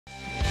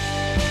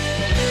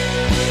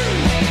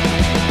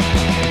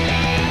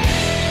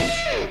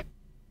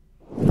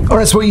All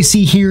right, so what you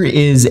see here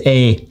is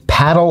a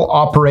paddle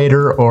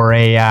operator or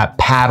a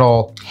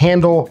paddle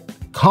handle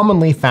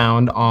commonly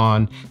found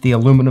on the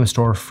aluminum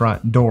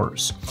storefront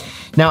doors.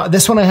 Now,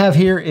 this one I have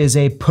here is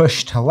a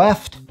push to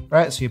left,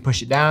 right? So you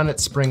push it down,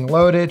 it's spring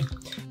loaded.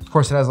 Of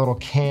course, it has a little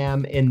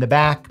cam in the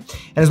back.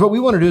 And as what we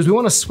wanna do is we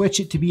wanna switch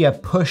it to be a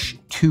push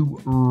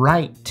to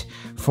right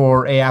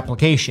for a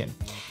application.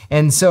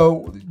 And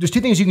so there's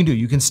two things you can do.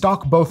 You can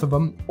stock both of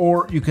them,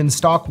 or you can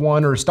stock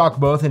one or stock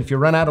both. And if you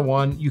run out of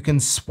one, you can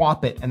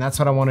swap it. And that's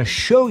what I wanna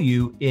show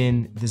you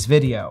in this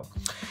video.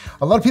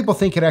 A lot of people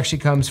think it actually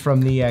comes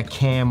from the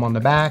cam on the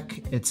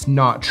back. It's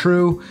not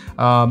true.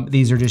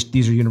 These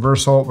are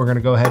universal. We're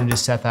gonna go ahead and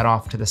just set that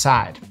off to the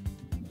side.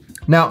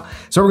 Now,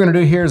 so what we're gonna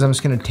do here is I'm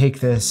just gonna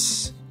take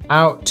this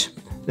out.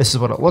 This is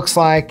what it looks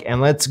like. And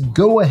let's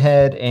go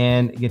ahead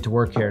and get to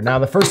work here. Now,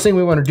 the first thing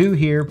we wanna do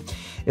here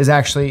is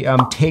actually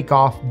take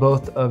off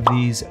both of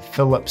these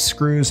Phillips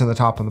screws on the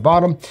top and the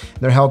bottom.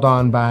 They're held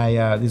on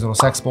by these little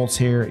sex bolts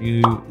here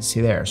you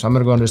see there. So I'm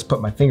gonna go and just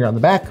put my finger on the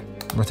back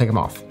and we'll take them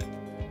off.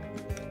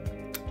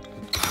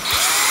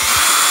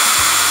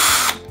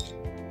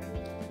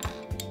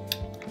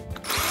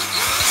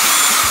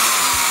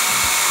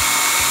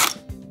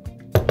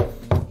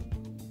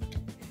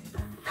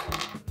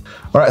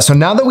 All right, so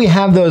now that we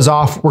have those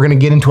off, we're gonna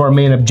get into our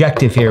main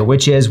objective here,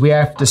 which is we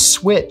have to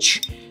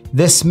switch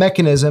this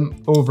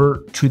mechanism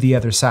over to the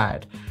other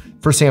side.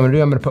 First thing I'm gonna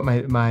do, I'm gonna put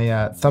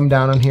my thumb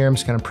down on here. I'm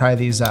just gonna pry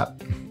these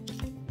up.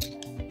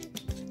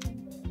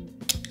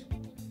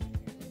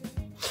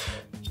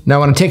 Now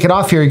when I take it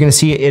off here, you're gonna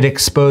see it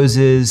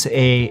exposes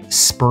a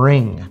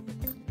spring.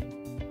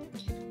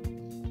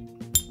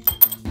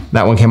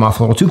 That one came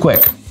off a little too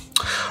quick.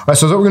 All right,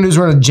 so what we're gonna do is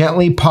we're gonna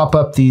gently pop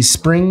up these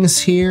springs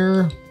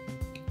here.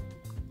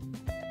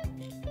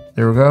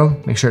 There we go.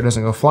 Make sure it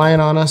doesn't go flying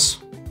on us.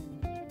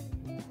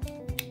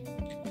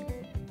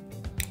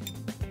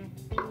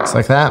 Just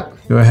like that.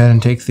 Go ahead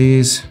and take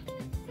these,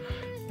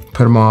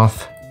 put them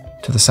off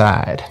to the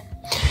side.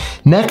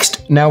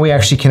 Next, now we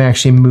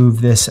can move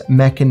this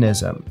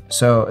mechanism.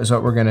 So is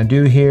what we're gonna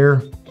do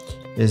here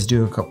is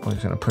do a couple, we're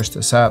gonna push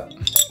this up,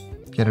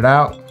 get it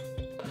out.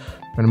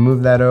 We're gonna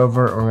move that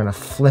over, or we're gonna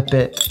flip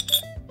it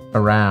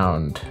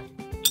around.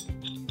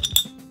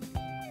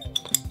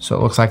 So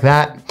it looks like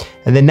that.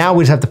 And then now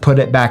we just have to put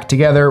it back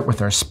together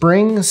with our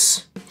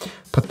springs,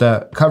 put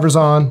the covers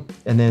on,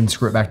 and then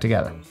screw it back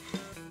together.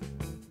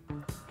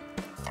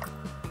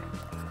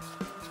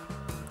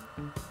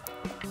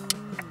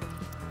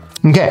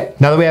 Okay,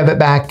 now that we have it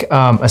back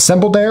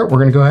assembled there, we're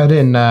gonna go ahead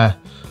and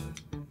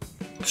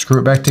screw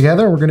it back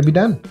together. We're gonna be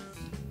done.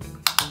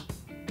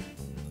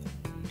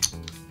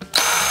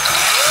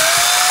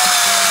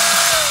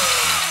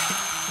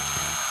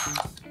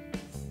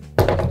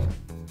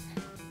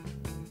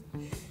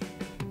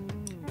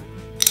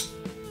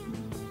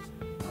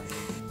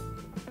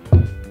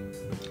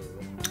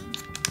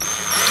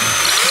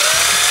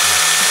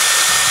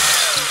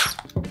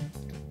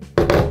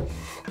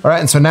 All right,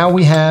 and so now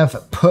we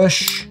have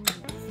push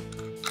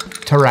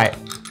to right.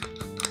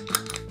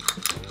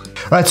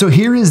 All right, so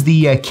here is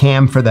the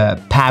cam for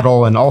the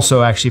paddle and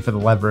also actually for the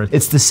lever.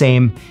 It's the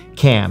same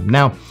cam.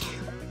 Now,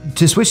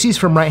 to switch these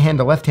from right hand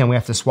to left hand, we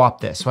have to swap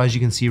this. So as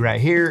you can see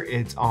right here,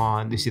 it's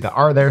on, you see the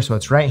R there, so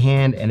it's right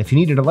hand. And if you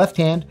needed a left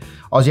hand,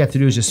 all you have to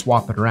do is just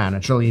swap it around.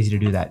 It's really easy to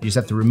do that. You just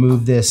have to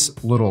remove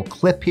this little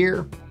clip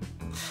here.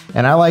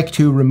 And I like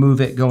to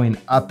remove it going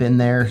up in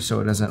there so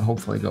it doesn't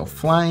hopefully go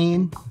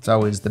flying. It's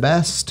always the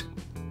best,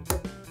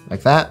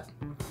 like that.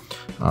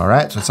 All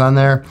right, so it's on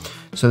there.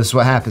 So this is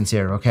what happens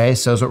here, okay?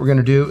 So what we're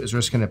gonna do is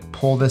we're just gonna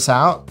pull this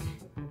out,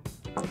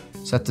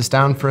 set this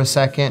down for a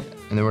second,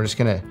 and then we're just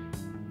gonna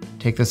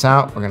take this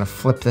out. We're gonna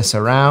flip this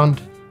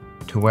around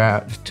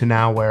to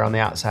now where on the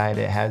outside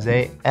it has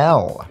a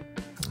L.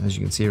 As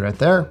you can see right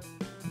there.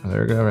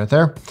 There we go, right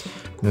there.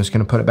 I'm just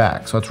gonna put it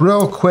back. So it's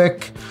real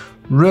quick,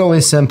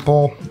 really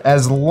simple,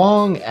 as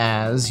long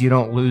as you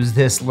don't lose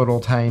this little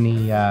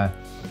tiny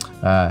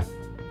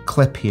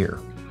clip here.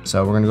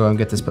 So we're gonna go and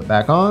get this put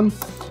back on,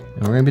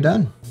 and we're gonna be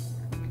done.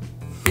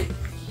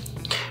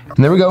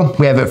 And there we go.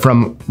 We have it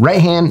from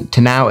right hand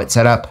to now it's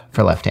set up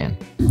for left hand.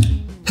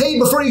 Hey,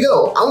 before you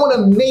go, I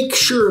wanna make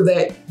sure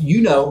that you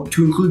know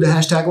to include the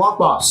hashtag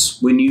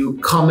LockBoss when you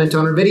comment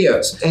on our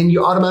videos, and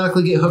you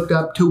automatically get hooked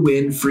up to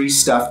win free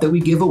stuff that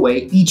we give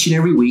away each and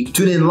every week.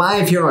 Tune in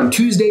live here on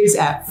Tuesdays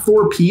at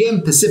 4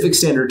 p.m. Pacific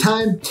Standard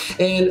Time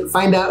and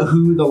find out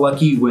who the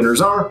lucky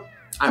winners are.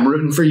 I'm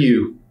rooting for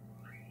you.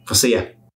 We'll see ya.